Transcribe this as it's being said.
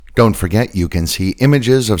Don't forget, you can see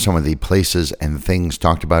images of some of the places and things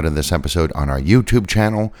talked about in this episode on our YouTube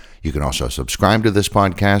channel. You can also subscribe to this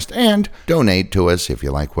podcast and donate to us if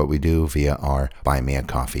you like what we do via our Buy Me a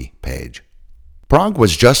Coffee page. Prague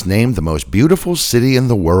was just named the most beautiful city in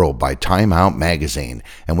the world by Time Out magazine,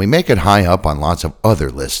 and we make it high up on lots of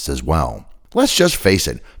other lists as well. Let's just face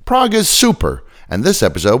it, Prague is super, and this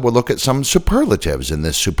episode will look at some superlatives in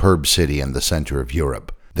this superb city in the center of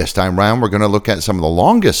Europe. This time round, we're going to look at some of the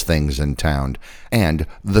longest things in town and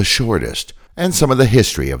the shortest, and some of the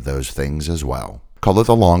history of those things as well. Call it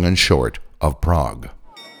the long and short of Prague.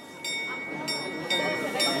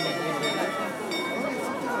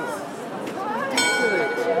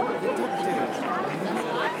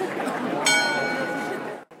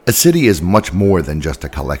 A city is much more than just a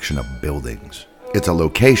collection of buildings. It's a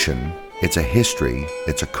location, it's a history,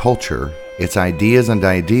 it's a culture, it's ideas and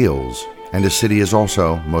ideals, and a city is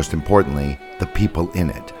also, most importantly, the people in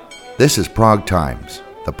it. This is Prague Times,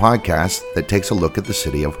 the podcast that takes a look at the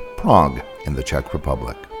city of Prague in the Czech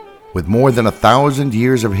Republic. With more than 1,000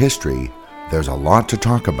 years of history, there's a lot to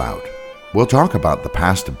talk about. We'll talk about the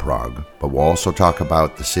past of Prague, but we'll also talk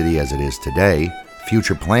about the city as it is today,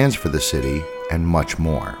 future plans for the city, and much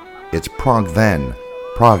more. It's Prague then,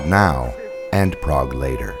 Prague now, and Prague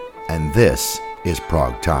later. And this is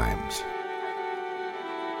Prague Times.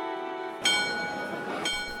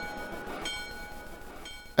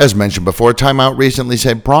 As mentioned before, Time Out recently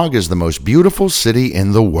said Prague is the most beautiful city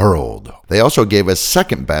in the world. They also gave us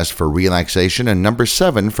second best for relaxation and number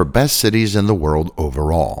 7 for best cities in the world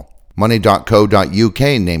overall. Money.co.uk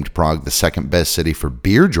named Prague the second best city for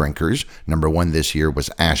beer drinkers. Number 1 this year was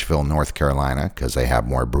Asheville, North Carolina, because they have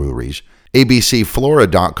more breweries.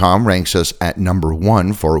 ABCFlora.com ranks us at number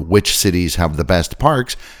 1 for which cities have the best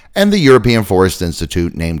parks, and the European Forest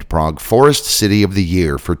Institute named Prague Forest City of the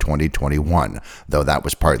Year for 2021, though that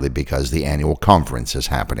was partly because the annual conference is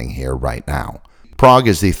happening here right now. Prague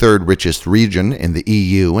is the third richest region in the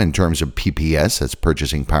EU in terms of PPS, that's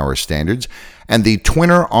Purchasing Power Standards, and the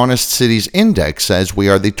Twinner Honest Cities Index says we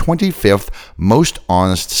are the 25th most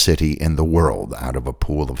honest city in the world out of a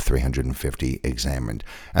pool of 350 examined.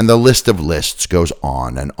 And the list of lists goes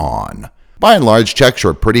on and on. By and large, Czechs are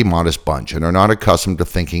a pretty modest bunch and are not accustomed to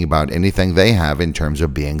thinking about anything they have in terms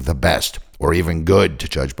of being the best, or even good, to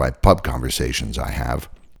judge by pub conversations I have.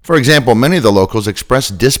 For example, many of the locals express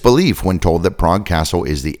disbelief when told that Prague Castle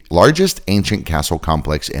is the largest ancient castle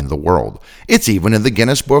complex in the world. It's even in the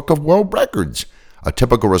Guinness Book of World Records. A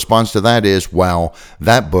typical response to that is, well,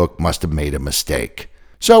 that book must have made a mistake.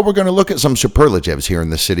 So we're going to look at some superlatives here in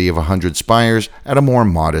the city of 100 spires at a more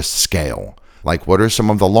modest scale. Like what are some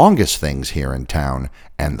of the longest things here in town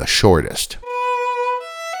and the shortest?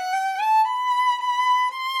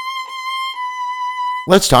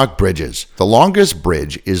 Let's talk bridges. The longest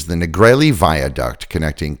bridge is the Negrelli Viaduct,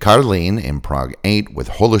 connecting Karlín in Prague 8 with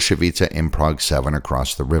Holešovice in Prague 7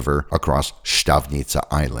 across the river, across Stavnica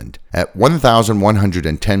Island. At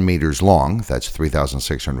 1,110 meters long, that's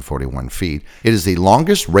 3,641 feet, it is the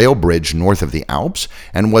longest rail bridge north of the Alps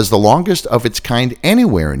and was the longest of its kind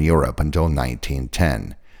anywhere in Europe until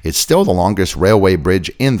 1910. It's still the longest railway bridge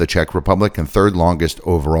in the Czech Republic and third longest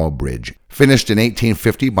overall bridge. Finished in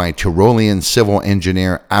 1850 by Tyrolean civil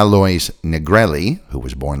engineer Alois Negrelli, who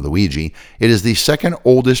was born Luigi, it is the second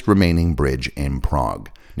oldest remaining bridge in Prague.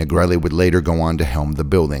 Negrelli would later go on to helm the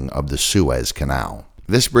building of the Suez Canal.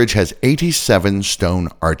 This bridge has 87 stone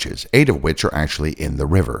arches, 8 of which are actually in the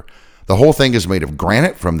river. The whole thing is made of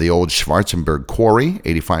granite from the old Schwarzenberg quarry,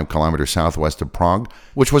 85 kilometers southwest of Prague,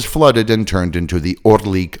 which was flooded and turned into the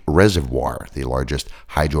Orlík Reservoir, the largest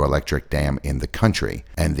hydroelectric dam in the country.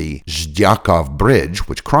 And the Žďákov Bridge,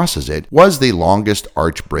 which crosses it, was the longest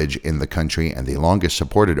arch bridge in the country and the longest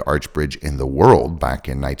supported arch bridge in the world back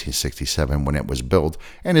in 1967 when it was built,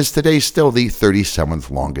 and is today still the 37th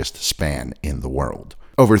longest span in the world.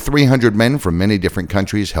 Over 300 men from many different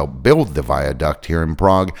countries helped build the viaduct here in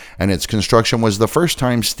Prague, and its construction was the first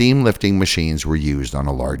time steam lifting machines were used on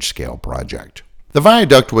a large-scale project. The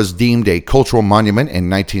viaduct was deemed a cultural monument in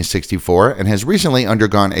 1964 and has recently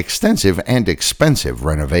undergone extensive and expensive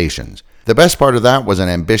renovations. The best part of that was an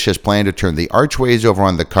ambitious plan to turn the archways over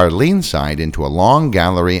on the Karlín side into a long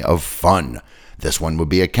gallery of fun. This one would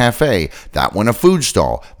be a cafe, that one a food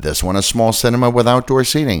stall, this one a small cinema with outdoor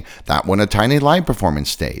seating, that one a tiny live performance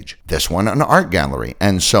stage, this one an art gallery,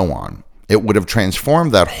 and so on. It would have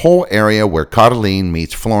transformed that whole area where Karlín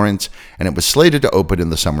meets Florence, and it was slated to open in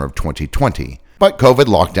the summer of 2020. But COVID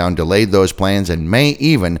lockdown delayed those plans and may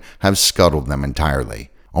even have scuttled them entirely.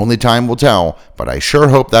 Only time will tell, but I sure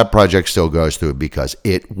hope that project still goes through because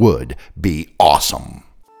it would be awesome.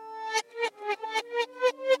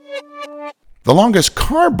 The longest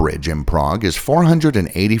car bridge in Prague is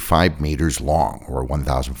 485 meters long, or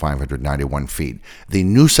 1,591 feet, the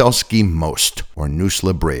Nuselský most, or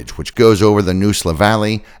Nusla Bridge, which goes over the Nusla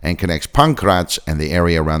Valley and connects Pankratz and the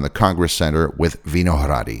area around the Congress Center with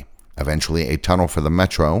Vinohrady. Eventually, a tunnel for the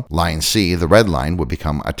metro, Line C, the Red Line, would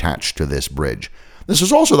become attached to this bridge. This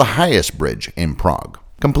is also the highest bridge in Prague.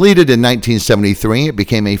 Completed in 1973, it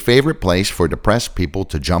became a favorite place for depressed people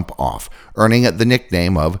to jump off, earning it the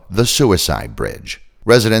nickname of the Suicide Bridge.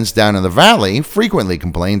 Residents down in the valley frequently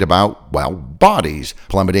complained about, bodies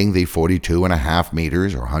plummeting the 42.5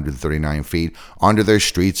 meters, or 139 feet, onto their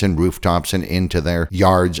streets and rooftops and into their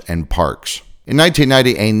yards and parks. In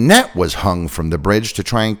 1990, a net was hung from the bridge to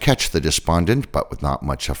try and catch the despondent, but with not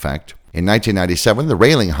much effect. In 1997, the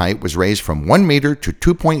railing height was raised from 1 meter to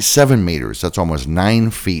 2.7 meters. That's almost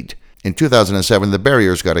 9 feet. In 2007, the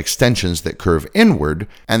barriers got extensions that curve inward,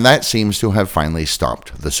 and that seems to have finally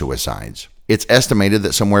stopped the suicides. It's estimated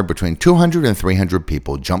that somewhere between 200 and 300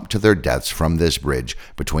 people jumped to their deaths from this bridge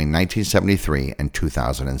between 1973 and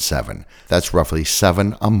 2007. That's roughly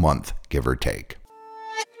 7 a month, give or take.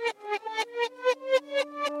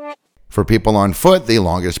 For people on foot, the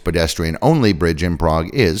longest pedestrian-only bridge in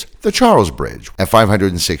Prague is the Charles Bridge, at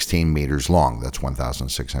 516 meters long. That's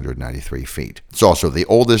 1,693 feet. It's also the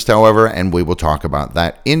oldest, however, and we will talk about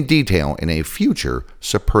that in detail in a future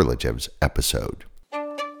Superlatives episode.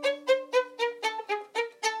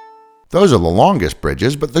 Those are the longest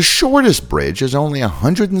bridges, but the shortest bridge is only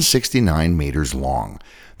 169 meters long.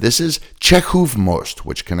 This is Čechův most,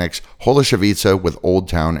 which connects Holešovice with Old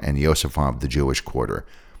Town and Josefov, the Jewish quarter.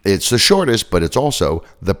 It's the shortest, but it's also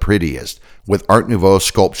the prettiest, with Art Nouveau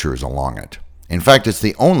sculptures along it. In fact, it's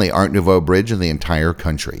the only Art Nouveau bridge in the entire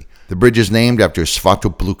country. The bridge is named after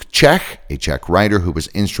Svatopluk Čech, a Czech writer who was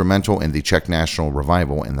instrumental in the Czech national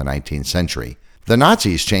revival in the 19th century. The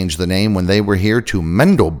Nazis changed the name when they were here to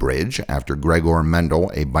Mendel Bridge, after Gregor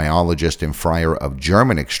Mendel, a biologist and friar of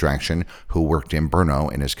German extraction who worked in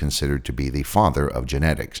Brno and is considered to be the father of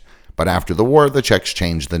genetics. But after the war, the Czechs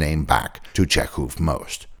changed the name back to Čechův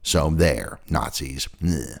most. So there, Nazis.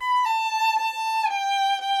 Blech.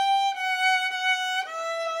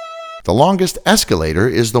 The longest escalator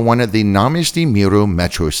is the one at the Náměstí Míru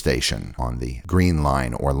metro station on the Green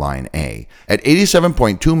Line, or Line A. At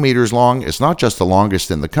 87.2 meters long, it's not just the longest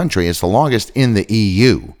in the country, it's the longest in the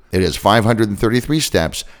EU. It has 533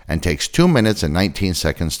 steps and takes 2 minutes and 19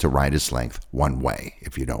 seconds to ride its length one way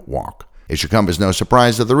if you don't walk. It should come as no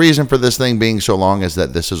surprise that the reason for this thing being so long is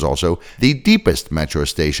that this is also the deepest metro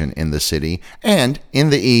station in the city and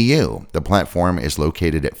in the EU. The platform is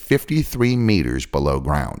located at 53 meters below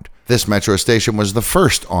ground. This metro station was the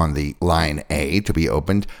first on the Line A to be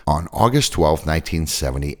opened on August 12,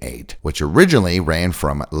 1978, which originally ran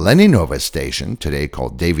from Leninovo Station, today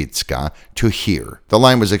called Davidska, to here. The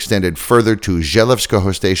line was extended further to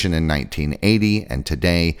Želivskoho Station in 1980, and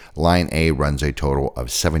today Line A runs a total of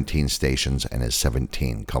 17 stations and is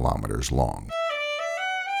 17 kilometers long.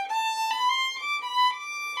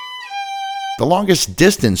 The longest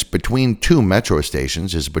distance between two metro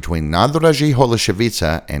stations is between Nádraží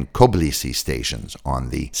Holešovice and Koblice stations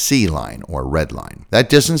on the C line, or Red Line. That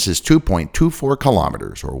distance is 2.24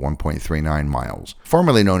 kilometers, or 1.39 miles.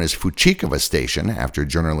 Formerly known as Fučíkova Station, after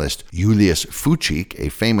journalist Julius Fučík, a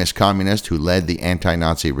famous communist who led the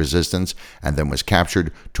anti-Nazi resistance and then was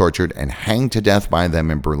captured, tortured, and hanged to death by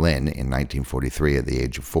them in Berlin in 1943 at the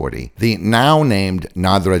age of 40. The now named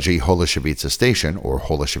Nádraží Holešovice Station, or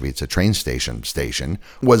Holešovice train station,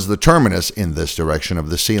 was the terminus in this direction of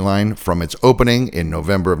the C line from its opening in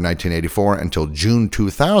November of 1984 until June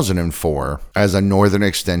 2004 as a northern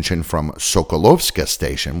extension from Sokolovska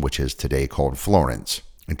Station, which is today called Florence.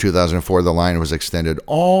 In 2004, the line was extended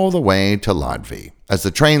all the way to Ladvi. As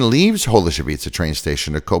the train leaves Holešovice train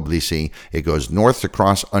station to Koblice, it goes north to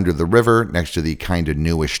cross under the river next to the kind of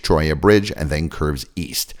newish Troja Bridge and then curves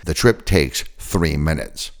east. The trip takes 3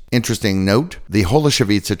 minutes. Interesting note, the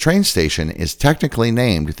Holešovice train station is technically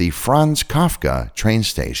named the Franz Kafka train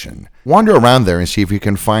station. Wander around there and see if you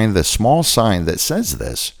can find the small sign that says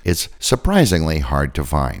this. It's surprisingly hard to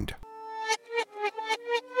find.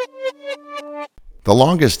 The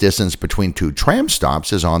longest distance between two tram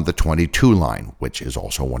stops is on the 22 line, which is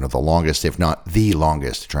also one of the longest, if not the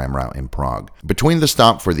longest, tram route in Prague. Between the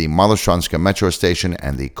stop for the Malostranska metro station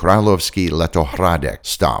and the Královský Letohrádek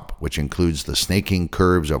stop, which includes the snaking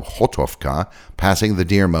curves of Chotovka, passing the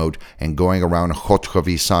Deer Moat and going around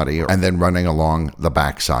Chotkovy Sady, and then running along the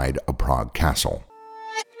backside of Prague Castle.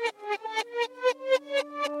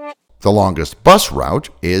 The longest bus route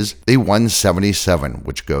is the 177,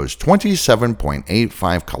 which goes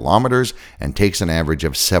 27.85 kilometers and takes an average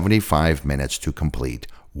of 75 minutes to complete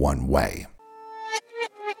one way.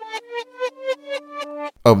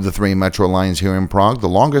 Of the three metro lines here in Prague, the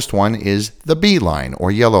longest one is the B line, or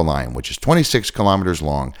Yellow Line, which is 26 kilometers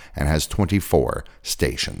long and has 24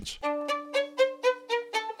 stations.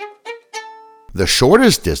 The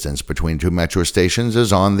shortest distance between two metro stations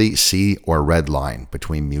is on the C or Red Line,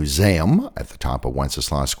 between Museum at the top of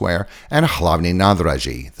Wenceslas Square and Hlavní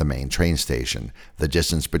nádraží, the main train station. The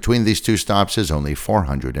distance between these two stops is only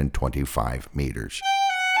 425 meters.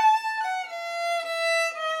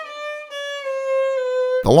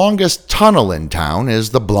 The longest tunnel in town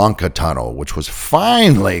is the Blanka Tunnel, which was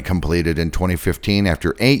finally completed in 2015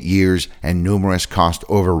 after 8 years and numerous cost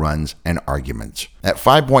overruns and arguments. At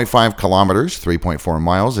 5.5 kilometers, 3.4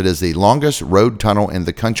 miles, it is the longest road tunnel in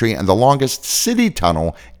the country and the longest city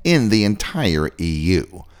tunnel in the entire EU.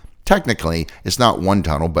 Technically, it's not one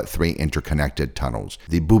tunnel, but three interconnected tunnels,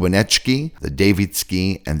 the Bubenički, the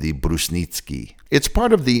Davidsky, and the Brusnický. It's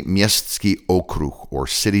part of the Městský okrug, or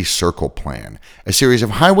City Circle Plan, a series of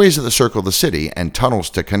highways that circle the city and tunnels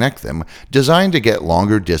to connect them, designed to get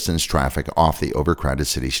longer distance traffic off the overcrowded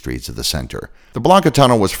city streets of the center. The Blanka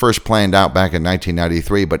Tunnel was first planned out back in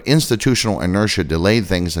 1993, but institutional inertia delayed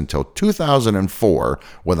things until 2004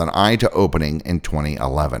 with an eye to opening in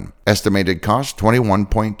 2011. Estimated cost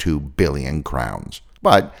 21.2 billion crowns.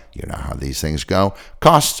 But you know how these things go.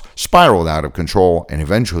 Costs spiraled out of control and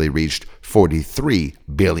eventually reached 43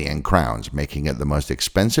 billion crowns, making it the most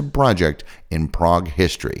expensive project in Prague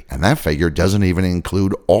history. And that figure doesn't even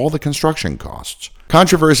include all the construction costs.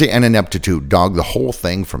 Controversy and ineptitude dogged the whole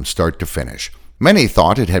thing from start to finish. Many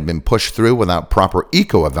thought it had been pushed through without proper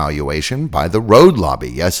eco-evaluation by the road lobby.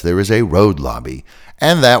 Yes, there is a road lobby.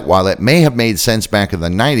 And that while it may have made sense back in the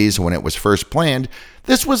 90s when it was first planned,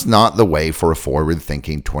 this was not the way for a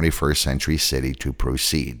forward-thinking 21st century city to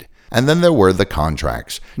proceed. And then there were the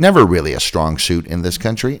contracts. Never really a strong suit in this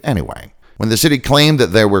country anyway. When the city claimed that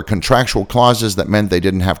there were contractual clauses that meant they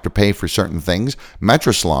didn't have to pay for certain things,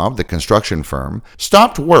 Metroslav, the construction firm,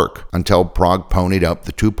 stopped work until Prague ponied up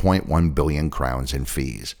the 2.1 billion crowns in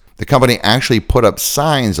fees. The company actually put up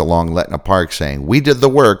signs along Letna Park saying, "We did the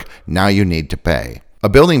work, now you need to pay." A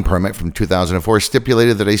building permit from 2004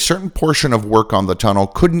 stipulated that a certain portion of work on the tunnel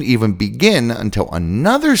couldn't even begin until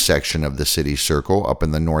another section of the city circle up in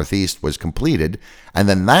the northeast was completed, and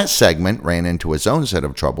then that segment ran into its own set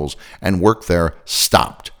of troubles and work there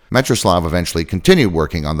stopped. Metroslav eventually continued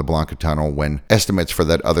working on the Blanka Tunnel when estimates for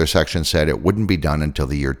that other section said it wouldn't be done until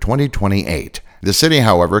the year 2028. The city,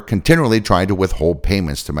 however, continually tried to withhold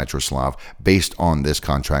payments to Metroslav based on this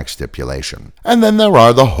contract stipulation. And then there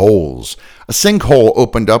are the holes. A sinkhole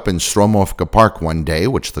opened up in Stromovka Park one day,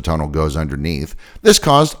 which the tunnel goes underneath. This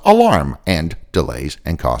caused alarm and delays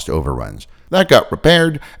and cost overruns. That got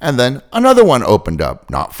repaired, and then another one opened up,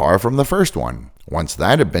 not far from the first one. Once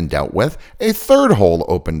that had been dealt with, a third hole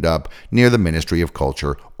opened up near the Ministry of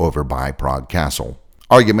Culture over by Prague Castle.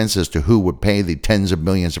 Arguments as to who would pay the tens of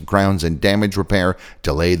millions of crowns in damage repair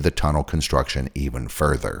delayed the tunnel construction even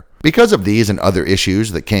further. Because of these and other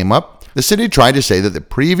issues that came up, the city tried to say that the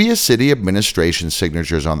previous city administration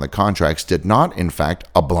signatures on the contracts did not, in fact,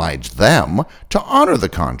 oblige them to honor the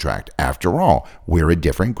contract. After all, we're a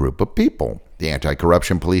different group of people. The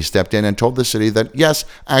anti-corruption police stepped in and told the city that, yes,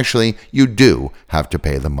 actually, you do have to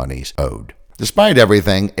pay the monies owed. Despite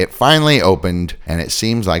everything, it finally opened, and it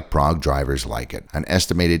seems like Prague drivers like it. An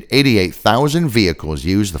estimated 88,000 vehicles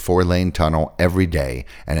use the four-lane tunnel every day,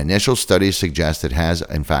 and initial studies suggest it has,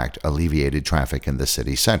 in fact, alleviated traffic in the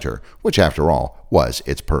city center, which, after all, was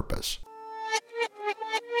its purpose.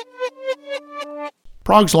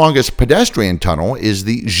 Prague's longest pedestrian tunnel is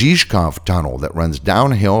the Žižkov Tunnel that runs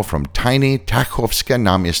downhill from tiny Tachovské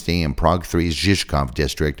náměstí in Prague 3's Žižkov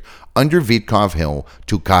district under Vítkov Hill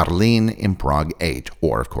to Karlín in Prague 8,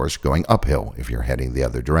 or, of course, going uphill if you're heading the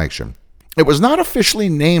other direction. It was not officially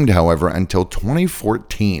named, however, until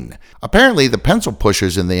 2014. Apparently, the pencil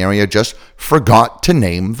pushers in the area just forgot to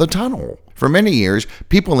name the tunnel. For many years,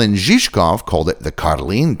 people in Žižkov called it the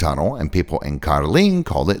Karlín Tunnel, and people in Karlín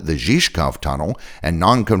called it the Žižkov Tunnel, and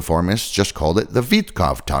nonconformists just called it the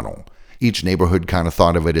Vítkov Tunnel. Each neighborhood kind of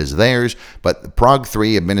thought of it as theirs, but the Prague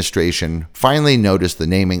 3 administration finally noticed the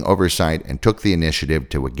naming oversight and took the initiative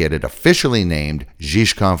to get it officially named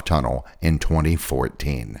Žižkov Tunnel in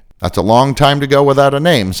 2014. That's a long time to go without a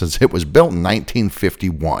name since it was built in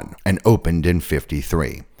 1951 and opened in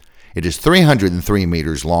 1953. It is 303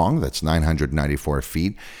 meters long, that's 994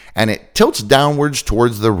 feet, and it tilts downwards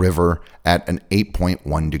towards the river at an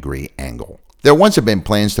 8.1 degree angle. There once have been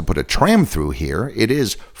plans to put a tram through here. It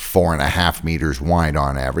is 4.5 meters wide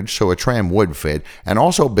on average, so a tram would fit, and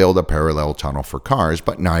also build a parallel tunnel for cars,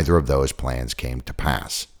 but neither of those plans came to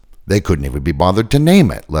pass. They couldn't even be bothered to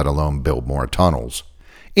name it, let alone build more tunnels.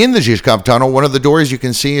 In the Žižkov tunnel, one of the doors you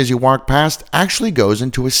can see as you walk past actually goes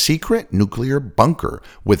into a secret nuclear bunker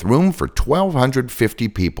with room for 1,250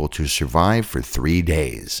 people to survive for 3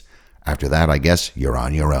 days. After that, I guess you're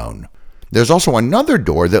on your own. There's also another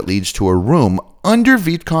door that leads to a room under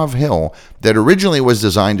Vitkov Hill that originally was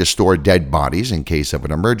designed to store dead bodies in case of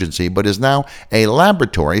an emergency, but is now a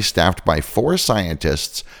laboratory staffed by 4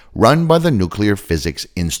 scientists run by the Nuclear Physics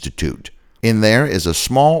Institute. In there is a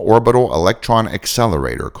small orbital electron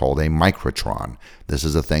accelerator called a microtron. This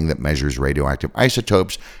is a thing that measures radioactive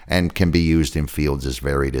isotopes and can be used in fields as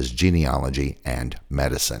varied as genealogy and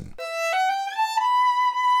medicine.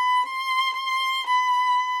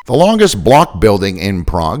 The longest block building in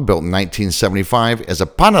Prague, built in 1975, is a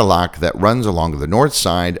Panelák that runs along the north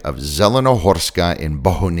side of Zelenohorska in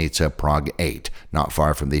Bohunica, Prague 8, not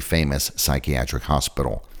far from the famous psychiatric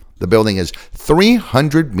hospital. The building is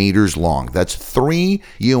 300 meters long. That's 3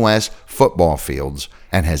 U.S. football fields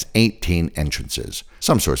and has 18 entrances.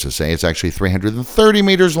 Some sources say it's actually 330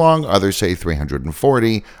 meters long. Others say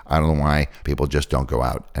 340. I don't know why people just don't go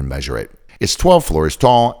out and measure it. It's 12 floors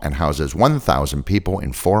tall and houses 1,000 people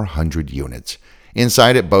in 400 units.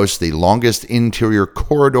 Inside it boasts the longest interior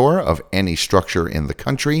corridor of any structure in the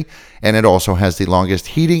country, and it also has the longest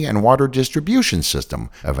heating and water distribution system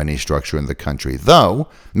of any structure in the country, though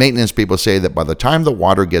maintenance people say that by the time the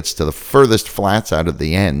water gets to the furthest flats out of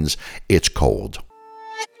the ends, it's cold.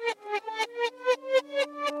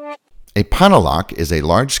 A Panelák is a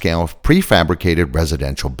large-scale prefabricated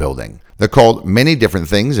residential building. They're called many different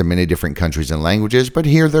things in many different countries and languages, but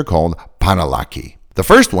here they're called Paneláky. The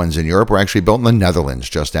first ones in Europe were actually built in the Netherlands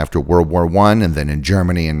just after World War I, and then in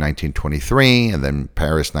Germany in 1923, and then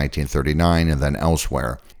Paris 1939, and then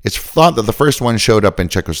elsewhere. It's thought that the first one showed up in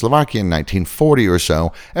Czechoslovakia in 1940 or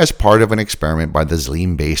so as part of an experiment by the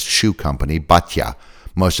Zlín-based shoe company Baťa.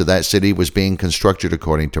 Most of that city was being constructed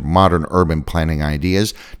according to modern urban planning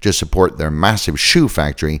ideas to support their massive shoe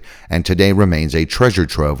factory, and today remains a treasure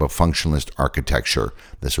trove of functionalist architecture.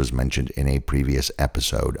 This was mentioned in a previous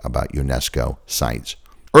episode about UNESCO sites.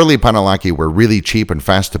 Early Paneláky were really cheap and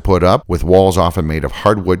fast to put up, with walls often made of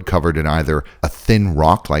hardwood covered in either a thin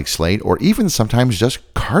rock like slate or even sometimes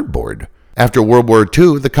just cardboard. After World War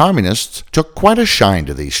II, the communists took quite a shine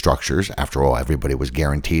to these structures. After all, everybody was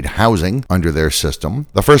guaranteed housing under their system.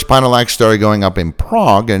 The first Panelák started going up in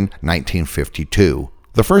Prague in 1952.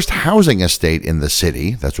 The first housing estate in the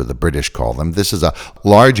city, that's what the British call them, this is a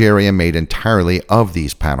large area made entirely of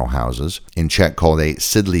these panel houses, in Czech called a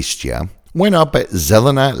sídliště, went up at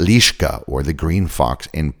Zelená líška, or the Green Fox,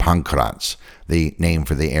 in Pankráč. The name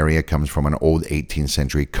for the area comes from an old 18th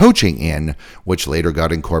century coaching inn, which later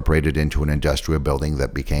got incorporated into an industrial building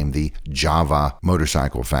that became the Java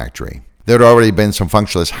motorcycle factory. There had already been some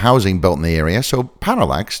functionalist housing built in the area, so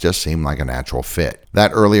Paneláks just seemed like a natural fit.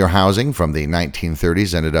 That earlier housing from the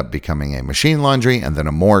 1930s ended up becoming a machine laundry and then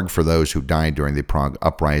a morgue for those who died during the Prague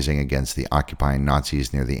uprising against the occupying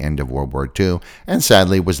Nazis near the end of World War II, and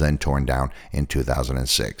sadly was then torn down in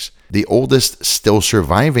 2006. The oldest still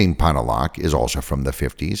surviving Panelák is also from the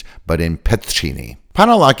 50s, but in Petříny.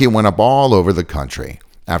 Paneláky went up all over the country.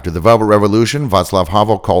 After the Velvet Revolution, Václav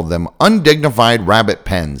Havel called them undignified rabbit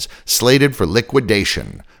pens, slated for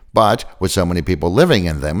liquidation. But with so many people living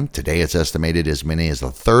in them, today it's estimated as many as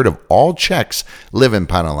a third of all Czechs live in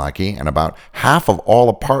Paneláky, and about half of all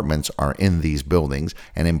apartments are in these buildings,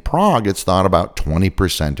 and in Prague it's thought about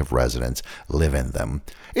 20% of residents live in them.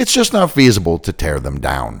 It's just not feasible to tear them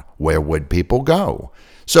down. Where would people go?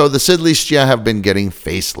 So the sídliště have been getting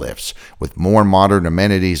facelifts, with more modern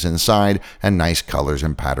amenities inside and nice colors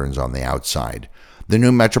and patterns on the outside. The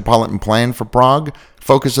new metropolitan plan for Prague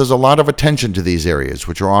focuses a lot of attention to these areas,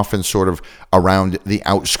 which are often sort of around the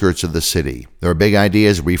outskirts of the city. There are big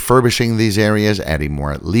ideas refurbishing these areas, adding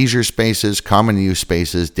more leisure spaces, common use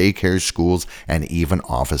spaces, daycares, schools, and even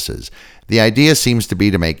offices. The idea seems to be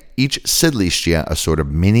to make each sídliště a sort of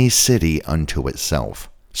mini city unto itself.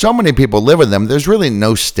 So many people live in them, there's really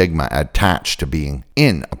no stigma attached to being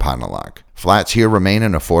in a Panelák. Flats here remain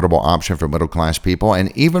an affordable option for middle-class people,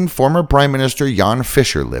 and even former Prime Minister Jan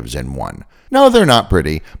Fischer lives in one. No, they're not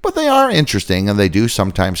pretty, but they are interesting, and they do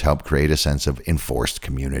sometimes help create a sense of enforced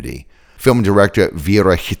community. Film director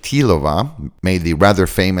Vera Chytilova made the rather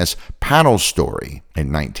famous Panel Story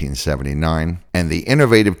in 1979, and the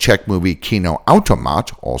innovative Czech movie Kino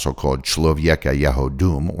Automat, also called Člověk a jeho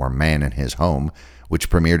dům, or Man in His Home,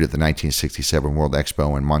 which premiered at the 1967 World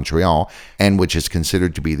Expo in Montreal, and which is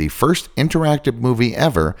considered to be the first interactive movie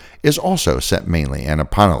ever, is also set mainly in a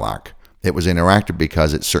panelák. It was interactive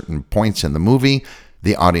because at certain points in the movie,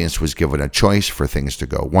 the audience was given a choice for things to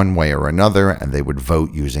go one way or another, and they would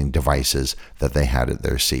vote using devices that they had at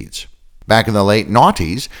their seats. Back in the late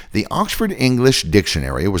noughties, the Oxford English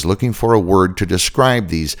Dictionary was looking for a word to describe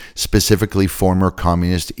these specifically former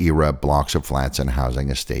communist-era blocks of flats and housing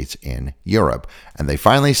estates in Europe, and they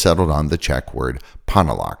finally settled on the Czech word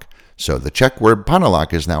panelák. So the Czech word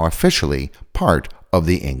panelák is now officially part of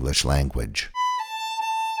the English language.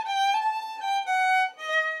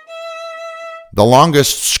 The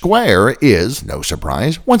longest square is, no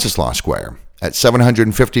surprise, Wenceslas Square. At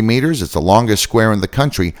 750 meters, it's the longest square in the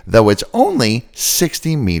country, though it's only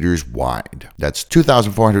 60 meters wide. That's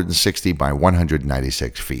 2,460 by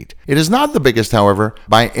 196 feet. It is not the biggest, however,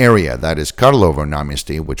 by area. That is Karlovo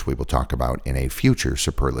Náměstí, which we will talk about in a future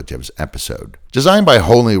Superlatives episode. Designed by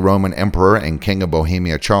Holy Roman Emperor and King of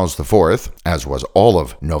Bohemia Charles IV, as was all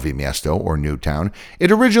of Nové Město or Newtown,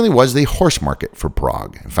 it originally was the horse market for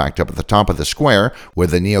Prague. In fact, up at the top of the square, where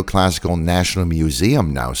the neoclassical National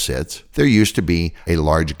Museum now sits, there used to be a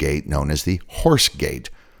large gate known as the Horse Gate.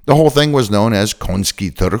 The whole thing was known as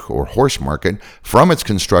Konský trh, or Horse Market, from its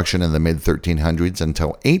construction in the mid-1300s until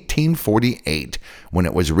 1848, when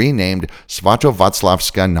it was renamed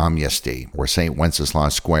Svatováclavské náměstí, or St.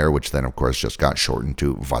 Wenceslas Square, which then, of course, just got shortened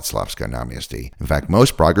to Václavské náměstí. In fact,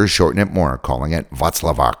 most Praguers shorten it more, calling it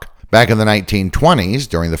Václavák. Back in the 1920s,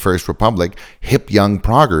 during the First Republic, hip young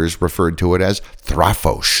Praguers referred to it as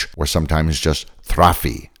Trafos, or sometimes just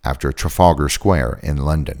Trafí, after Trafalgar Square in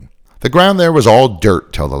London. The ground there was all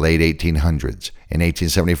dirt till the late 1800s. In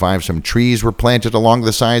 1875, some trees were planted along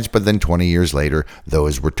the sides, but then 20 years later,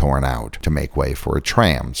 those were torn out to make way for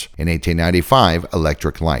trams. In 1895,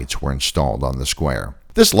 electric lights were installed on the square.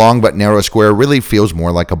 This long but narrow square really feels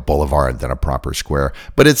more like a boulevard than a proper square,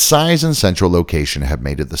 but its size and central location have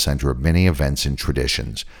made it the center of many events and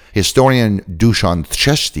traditions. Historian Dušan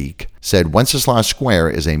Třeštík said Wenceslas Square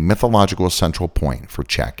is a mythological central point for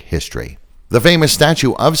Czech history. The famous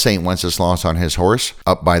statue of St. Wenceslas on his horse,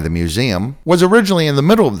 up by the museum, was originally in the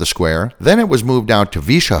middle of the square, then it was moved out to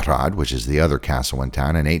Vyšehrad, which is the other castle in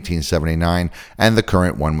town, in 1879, and the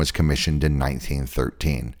current one was commissioned in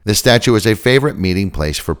 1913. The statue is a favorite meeting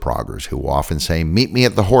place for Praguers, who often say, "Meet me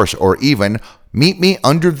at the horse," or even, "Meet me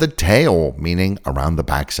under the tail," meaning around the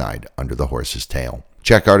backside, under the horse's tail.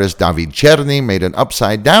 Czech artist David Černý made an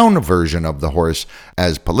upside-down version of the horse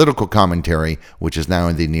as political commentary, which is now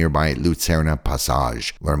in the nearby Lucerna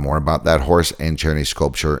Passage. Learn more about that horse and Černy's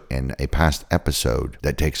sculpture in a past episode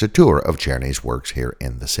that takes a tour of Černy's works here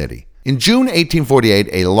in the city. In June 1848,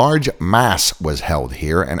 a large mass was held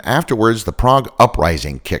here, and afterwards the Prague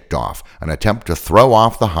Uprising kicked off, an attempt to throw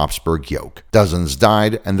off the Habsburg yoke. Dozens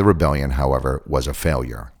died, and the rebellion, however, was a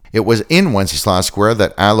failure. It was in Wenceslas Square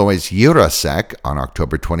that Alois Jirasek, on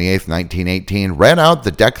October 28, 1918, read out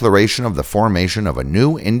the declaration of the formation of a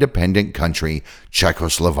new independent country,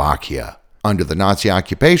 Czechoslovakia. Under the Nazi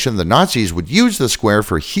occupation, the Nazis would use the square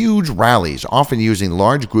for huge rallies, often using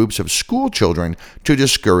large groups of school children to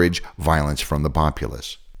discourage violence from the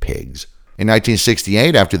populace. Pigs. In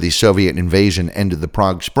 1968, after the Soviet invasion ended the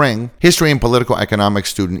Prague Spring, history and political economics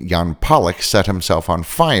student Jan Palach set himself on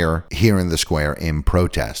fire here in the square in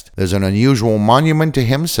protest. There's an unusual monument to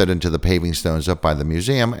him set into the paving stones up by the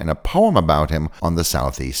museum and a poem about him on the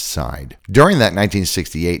southeast side. During that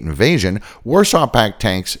 1968 invasion, Warsaw Pact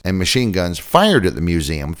tanks and machine guns fired at the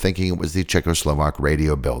museum, thinking it was the Czechoslovak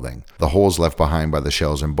radio building. The holes left behind by the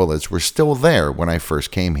shells and bullets were still there when I first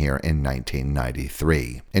came here in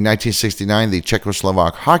 1993. In 1969, the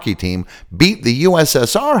Czechoslovak hockey team beat the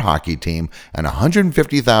USSR hockey team, and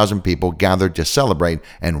 150,000 people gathered to celebrate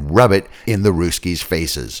and rub it in the Ruskies'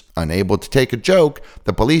 faces. Unable to take a joke,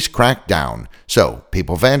 the police cracked down. So,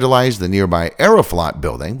 people vandalized the nearby Aeroflot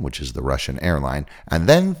building, which is the Russian airline, and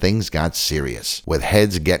then things got serious, with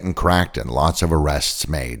heads getting cracked and lots of arrests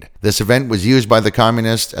made. This event was used by the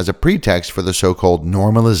communists as a pretext for the so-called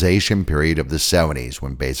normalization period of the 70s,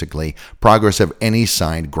 when basically progress of any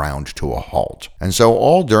kind ground to a halt. And so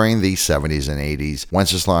all during the 70s and 80s,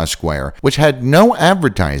 Wenceslas Square, which had no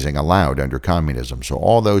advertising allowed under communism, so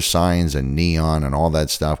all those signs and neon and all that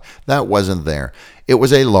stuff, that wasn't there. It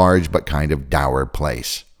was a large but kind of dour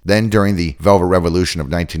place. Then, during the Velvet Revolution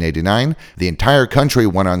of 1989, the entire country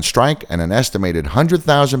went on strike, and an estimated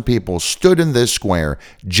 100,000 people stood in this square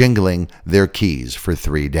jingling their keys for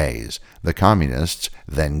 3 days. The communists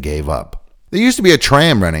then gave up. There used to be a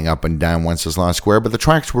tram running up and down Wenceslas Square, but the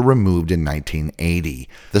tracks were removed in 1980.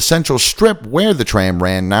 The central strip where the tram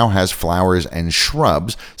ran now has flowers and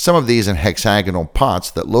shrubs, some of these in hexagonal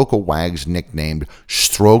pots that local wags nicknamed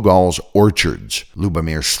Strogal's Orchards.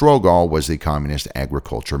 Lubomir Strogal was the communist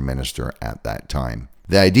agriculture minister at that time.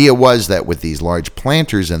 The idea was that with these large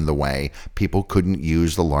planters in the way, people couldn't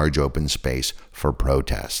use the large open space for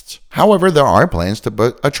protests. However, there are plans to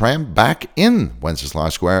put a tram back in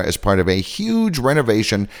Wenceslas Square as part of a huge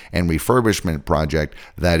renovation and refurbishment project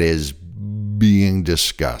that is being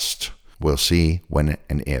discussed. We'll see when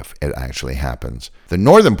and if it actually happens. The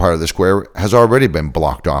northern part of the square has already been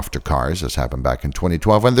blocked off to cars. This happened back in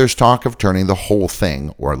 2012, and there's talk of turning the whole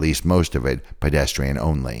thing, or at least most of it, pedestrian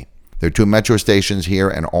only. There are 2 metro stations here,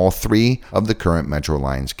 and all 3 of the current metro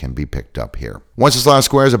lines can be picked up here. Wenceslas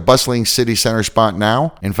Square is a bustling city center spot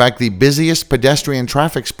now. In fact, the busiest pedestrian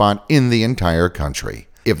traffic spot in the entire country.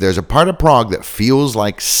 If there's a part of Prague that feels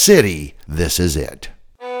like city, this is it.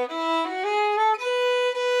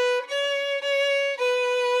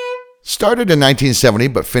 Started in 1970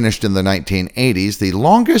 but finished in the 1980s, the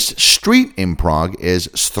longest street in Prague is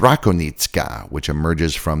Strakonická, which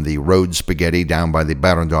emerges from the road spaghetti down by the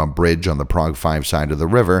Barrandov Bridge on the Prague 5 side of the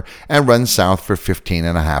river and runs south for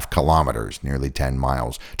 15.5 kilometers, nearly 10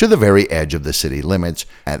 miles, to the very edge of the city limits.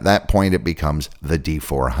 At that point, it becomes the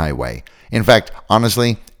D4 highway. In fact,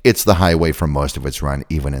 honestly, it's the highway for most of its run,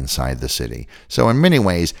 even inside the city. So in many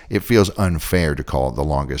ways, it feels unfair to call it the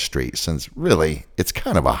longest street, since really, it's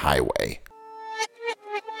kind of a highway.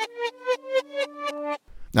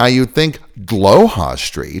 Now you'd think Dlouhá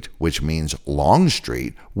Street, which means Long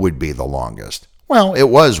Street, would be the longest. Well, it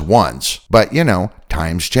was once, but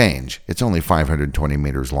times change. It's only 520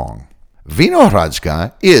 meters long.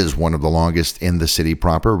 Vinohradská is one of the longest in the city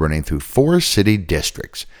proper, running through 4 city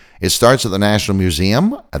districts. It starts at the National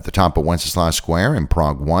Museum at the top of Wenceslas Square in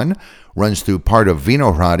Prague 1, runs through part of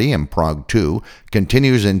Vinohrady in Prague 2,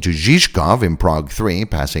 continues into Žižkov in Prague 3,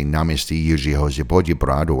 passing Náměstí Jiřího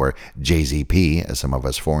Poděbrad, or JZP, as some of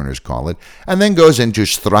us foreigners call it, and then goes into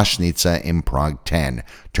Strašnica in Prague 10,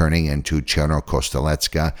 turning into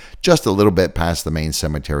Černokostelecká, just a little bit past the main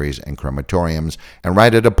cemeteries and crematoriums, and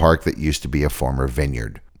right at a park that used to be a former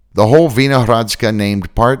vineyard. The whole Vinohradská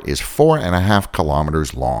named part is 4.5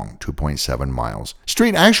 kilometers long, 2.7 miles.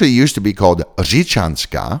 Street actually used to be called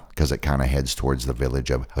Řičanská, because it kind of heads towards the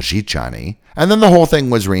village of Řičany. And then the whole thing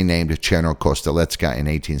was renamed Černokostelecká in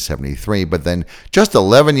 1873, but then just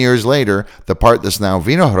 11 years later, the part that's now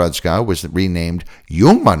Vinohradská was renamed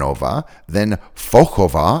Jungmanova, then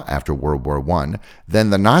Fochova after World War I. Then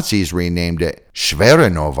the Nazis renamed it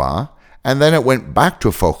Schwerenova, and then it went back to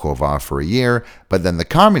Fochova for a year, but then the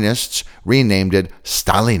communists renamed it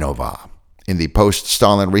Stalinova. In the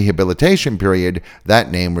post-Stalin rehabilitation period,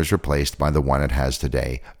 that name was replaced by the one it has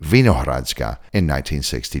today, Vinohradská, in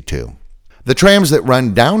 1962. The trams that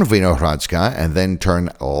run down Vinohradská and then turn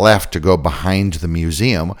left to go behind the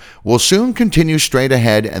museum will soon continue straight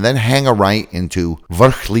ahead and then hang a right into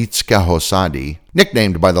Vrchlické Hosady,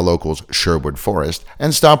 nicknamed by the locals Sherwood Forest,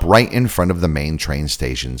 and stop right in front of the main train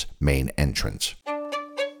station's main entrance.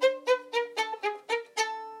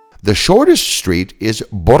 The shortest street is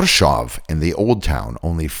Borshov in the Old Town,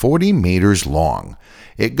 only 40 meters long.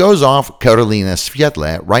 It goes off Karolina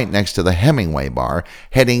Světlé right next to the Hemingway bar,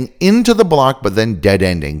 heading into the block but then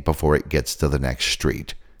dead-ending before it gets to the next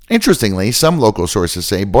street. Interestingly, some local sources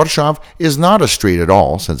say Borshov is not a street at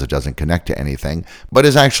all, since it doesn't connect to anything, but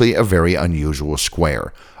is actually a very unusual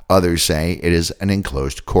square. Others say it is an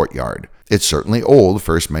enclosed courtyard. It's certainly old,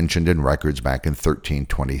 first mentioned in records back in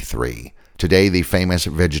 1323. Today, the famous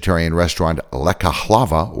vegetarian restaurant Leka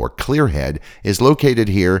Hlava, or Clearhead, is located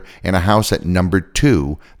here in a house at number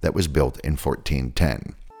 2 that was built in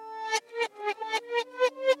 1410.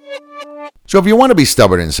 So if you want to be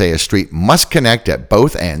stubborn and say a street must connect at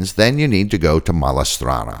both ends, then you need to go to Malá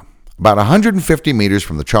Strana. About 150 meters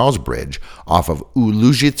from the Charles Bridge, off of U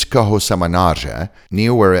Lužického Semináře,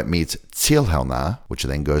 near where it meets Cílhelna, which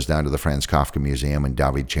then goes down to the Franz Kafka Museum and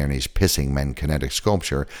David Černy's Pissing Men kinetic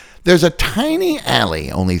sculpture, there's a tiny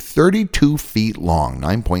alley only 32 feet long,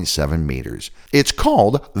 9.7 meters. It's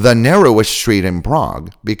called the narrowest street in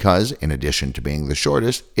Prague because, in addition to being the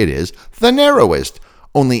shortest, it is the narrowest,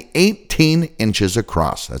 only 18 inches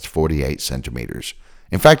across, that's 48 centimeters.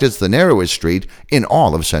 In fact, it's the narrowest street in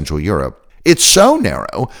all of Central Europe. It's so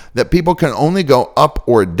narrow that people can only go up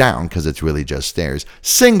or down, because it's really just stairs,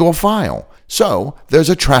 single file. So there's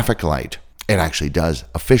a traffic light. It actually does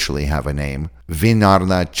officially have a name,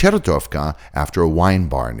 Vinarna Chertovka, after a wine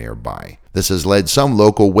bar nearby. This has led some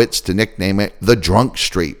local wits to nickname it the Drunk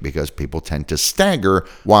Street because people tend to stagger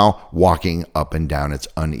while walking up and down its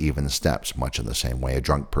uneven steps, much in the same way a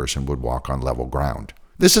drunk person would walk on level ground.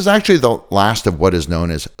 This is actually the last of what is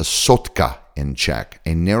known as a sotka in Czech,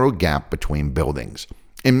 a narrow gap between buildings.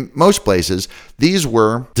 In most places, these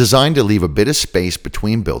were designed to leave a bit of space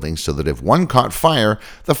between buildings so that if one caught fire,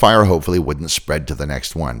 the fire hopefully wouldn't spread to the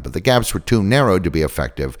next one. But the gaps were too narrow to be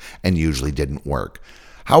effective and usually didn't work.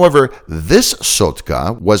 However, this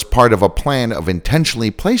sotka was part of a plan of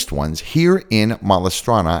intentionally placed ones here in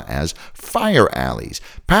Malá as fire alleys,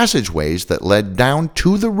 passageways that led down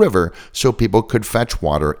to the river so people could fetch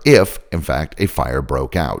water if, in fact, a fire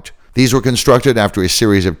broke out. These were constructed after a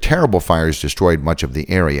series of terrible fires destroyed much of the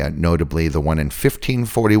area, notably the one in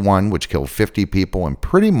 1541, which killed 50 people and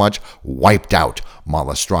pretty much wiped out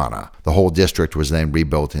Malá. The whole district was then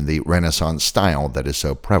rebuilt in the Renaissance style that is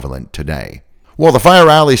so prevalent today. Well, the fire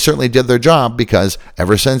alleys certainly did their job because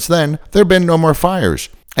ever since then, there have been no more fires.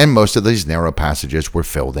 And most of these narrow passages were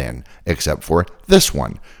filled in, except for this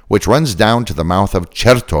one, which runs down to the mouth of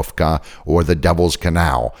Chertovka, or the Devil's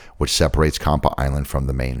Canal, which separates Kampa Island from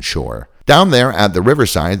the main shore. Down there at the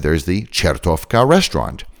riverside, there's the Chertovka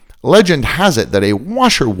restaurant. Legend has it that a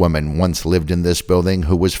washerwoman once lived in this building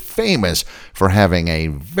who was famous for having a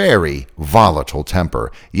very volatile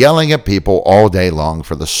temper, yelling at people all day long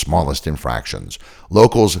for the smallest infractions.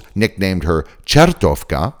 Locals nicknamed her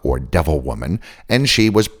Chertovka, or Devil Woman, and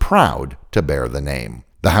she was proud to bear the name.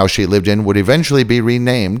 The house she lived in would eventually be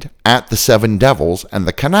renamed at the Seven Devils, and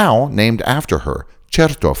the canal named after her,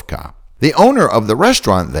 Chertovka. The owner of the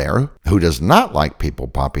restaurant there, who does not like people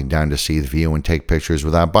popping down to see the view and take pictures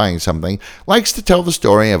without buying something, likes to tell the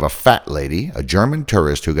story of a fat lady, a German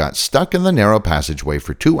tourist who got stuck in the narrow passageway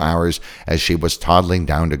for 2 hours as she was toddling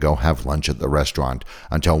down to go have lunch at the restaurant,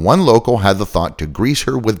 until one local had the thought to grease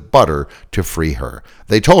her with butter to free her.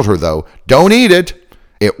 They told her, though, "Don't eat it."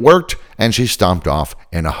 It worked, and she stomped off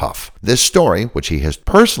in a huff. This story, which he has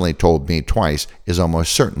personally told me twice, is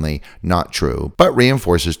almost certainly not true, but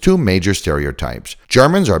reinforces two major stereotypes.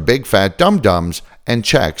 Germans are big fat dum-dums, and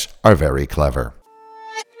Czechs are very clever.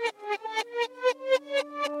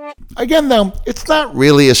 Again, though, it's not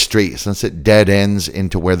really a street since it dead ends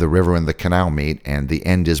into where the river and the canal meet, and the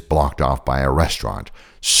end is blocked off by a restaurant.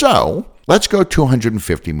 So, let's go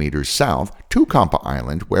 250 meters south to Kampa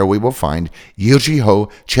Island, where we will find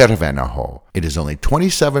Jiřího Červeného. It is only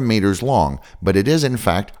 27 meters long, but it is in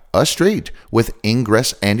fact a street with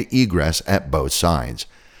ingress and egress at both sides.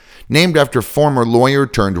 Named after former lawyer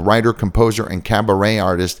turned writer, composer, and cabaret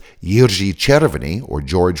artist Jiří Červený, or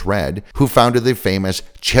George Red, who founded the famous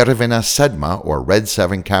Červená Sedma, or Red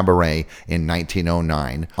 7 Cabaret, in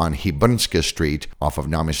 1909 on Hybernska Street off of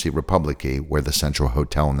Náměstí Republiky, where the Central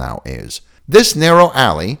Hotel now is. This narrow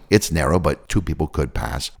alley, it's narrow but two people could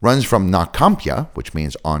pass, runs from Na Kampia, which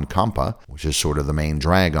means on Kampa, which is sort of the main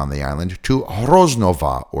drag on the island, to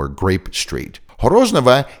Hroznova, or Grape Street.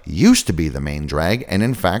 Hroznova used to be the main drag and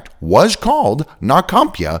in fact was called Na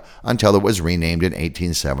Kampia until it was renamed in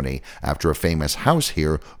 1870 after a famous house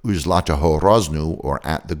here, U Zlatého Hroznu, or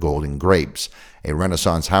at the Golden Grapes, a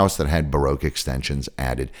Renaissance house that had Baroque extensions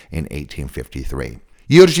added in 1853.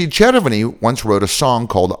 Jiří Červený once wrote a song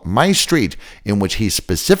called My Street, in which he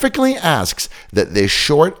specifically asks that this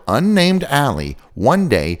short, unnamed alley one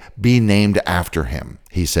day be named after him.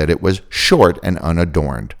 He said it was short and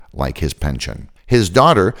unadorned, like his pension. His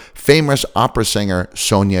daughter, famous opera singer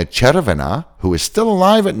Sonia Červená, who is still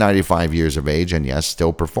alive at 95 years of age and yes,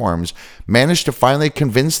 still performs, managed to finally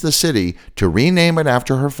convince the city to rename it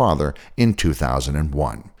after her father in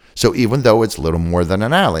 2001. So even though it's little more than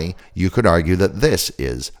an alley, you could argue that this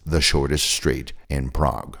is the shortest street in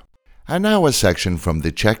Prague. And now a section from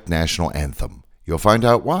the Czech national anthem. You'll find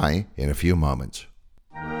out why in a few moments.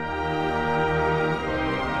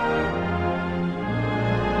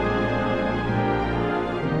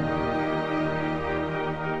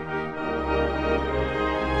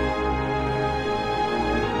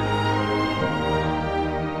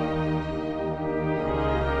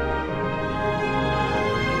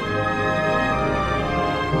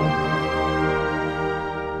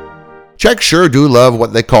 Czechs sure do love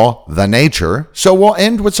what they call the nature, so we'll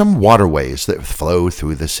end with some waterways that flow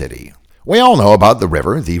through the city. We all know about the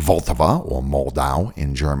river, the Vltava, or Moldau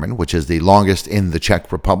in German, which is the longest in the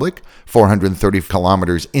Czech Republic, 430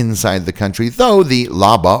 kilometers inside the country, though the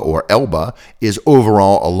Laba, or Elba, is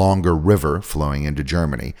overall a longer river flowing into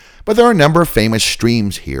Germany. But there are a number of famous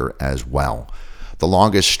streams here as well. The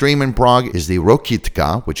longest stream in Prague is the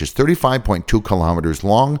Rokytka, which is 35.2 kilometers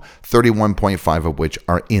long, 31.5 of which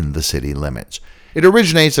are in the city limits. It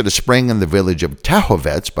originates at a spring in the village of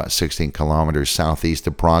Tachovec, about 16 kilometers southeast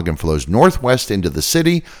of Prague, and flows northwest into the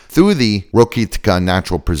city through the Rokytka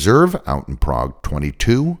Natural Preserve out in Prague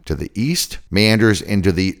 22 to the east, meanders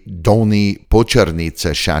into the Dolny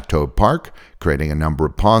Pochernica Chateau Park, creating a number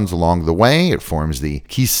of ponds along the way. It forms the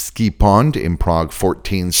Kiski Pond in Prague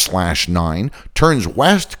 14/9, turns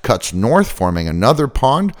west, cuts north, forming another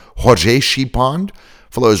pond, Hořejší Pond,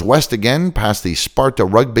 flows west again past the Sparta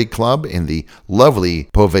Rugby Club in the lovely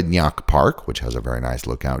Povedňák Park, which has a very nice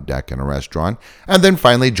lookout deck and a restaurant, and then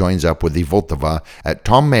finally joins up with the Vltava at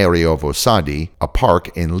Tomeriovo Sady, a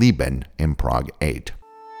park in Líben in Prague 8.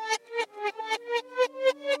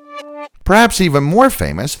 Perhaps even more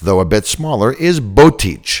famous, though a bit smaller, is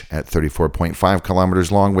Botič at 34.5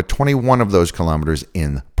 kilometers long, with 21 of those kilometers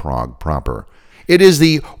in Prague proper. It is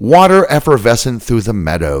the water effervescent through the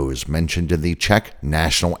meadows mentioned in the Czech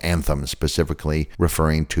national anthem, specifically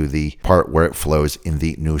referring to the part where it flows in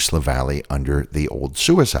the Nusla Valley under the old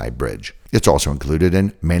Suicide Bridge. It's also included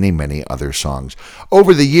in many, many other songs.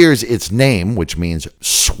 Over the years, its name, which means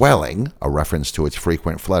swelling, a reference to its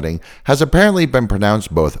frequent flooding, has apparently been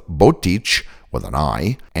pronounced both Botič with an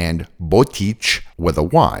I and Botič with a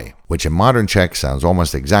Y, which in modern Czech sounds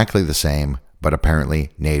almost exactly the same, but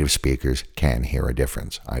apparently native speakers can hear a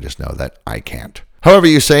difference. I just know that I can't. However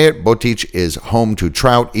you say it, Botič is home to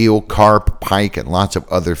trout, eel, carp, pike, and lots of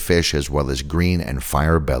other fish, as well as green and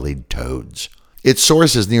fire-bellied toads. Its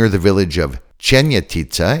source is near the village of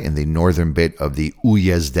Čenětice in the northern bit of the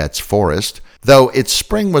Ujezdec forest, though its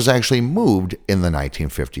spring was actually moved in the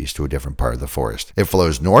 1950s to a different part of the forest. It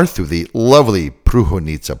flows north through the lovely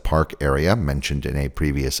Průhonice Park area mentioned in a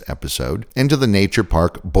previous episode, into the nature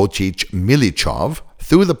park Botič Milichov,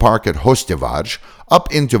 through the park at Hostivař,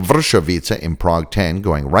 up into Vršovice in Prague 10,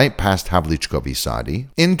 going right past Havlíčkovy Sady,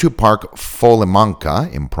 into Park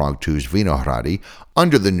Folimanka in Prague 2's Vinohrady,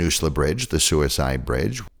 under the Nusla Bridge, the Suicide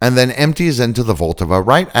Bridge, and then empties into the Vltava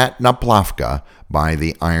right at Naplavka by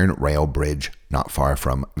the Iron Rail Bridge not far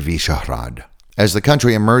from Vyšehrad. As the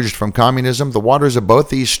country emerged from communism, the waters of both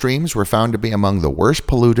these streams were found to be among the worst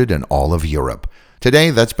polluted in all of Europe.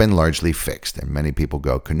 Today, that's been largely fixed, and many people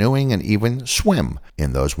go canoeing and even swim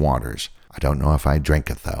in those waters. I don't know if I'd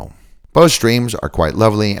drink it, though. Both streams are quite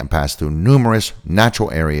lovely and pass through numerous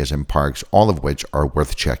natural areas and parks, all of which are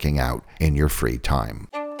worth checking out in your free time.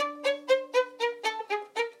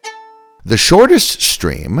 The shortest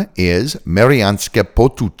stream is Mariánské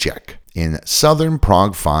Potůček in southern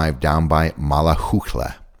Prague 5 down by Malá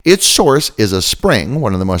Chuchle. Its source is a spring,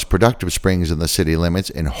 one of the most productive springs in the city limits,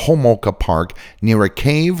 in Homolka Park, near a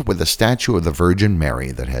cave with a statue of the Virgin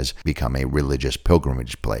Mary that has become a religious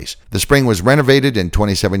pilgrimage place. The spring was renovated in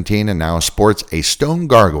 2017 and now sports a stone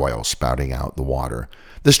gargoyle spouting out the water.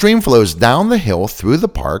 The stream flows down the hill through the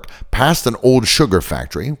park, past an old sugar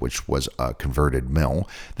factory, which was a converted mill.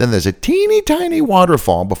 Then there's a teeny tiny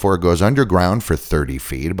waterfall before it goes underground for 30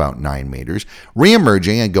 feet, about 9 meters,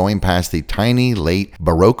 re-emerging and going past the tiny late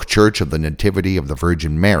Baroque Church of the Nativity of the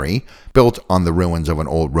Virgin Mary, built on the ruins of an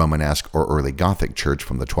old Romanesque or early Gothic church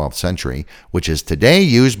from the 12th century, which is today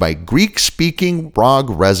used by Greek-speaking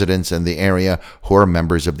Prague residents in the area who are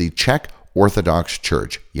members of the Czech Orthodox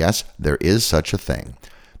Church. Yes, there is such a thing.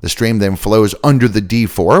 The stream then flows under the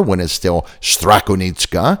D4 when it's still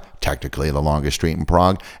Strakonická, technically the longest street in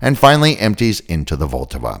Prague, and finally empties into the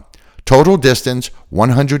Vltava. Total distance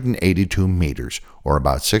 182 meters, or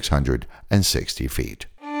about 660 feet.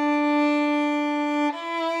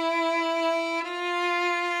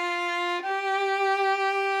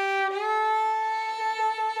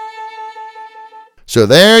 So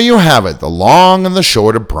there you have it, the long and the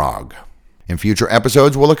short of Prague. In future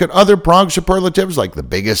episodes, we'll look at other Prague superlatives like the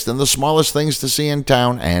biggest and the smallest things to see in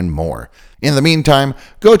town and more. In the meantime,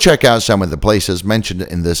 go check out some of the places mentioned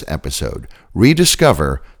in this episode.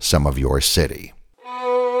 Rediscover some of your city.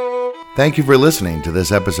 Thank you for listening to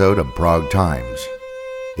this episode of Prague Times.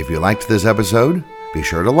 If you liked this episode, be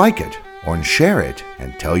sure to like it or share it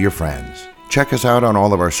and tell your friends. Check us out on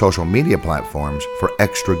all of our social media platforms for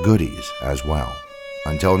extra goodies as well.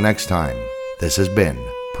 Until next time, this has been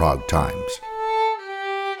Prague Times.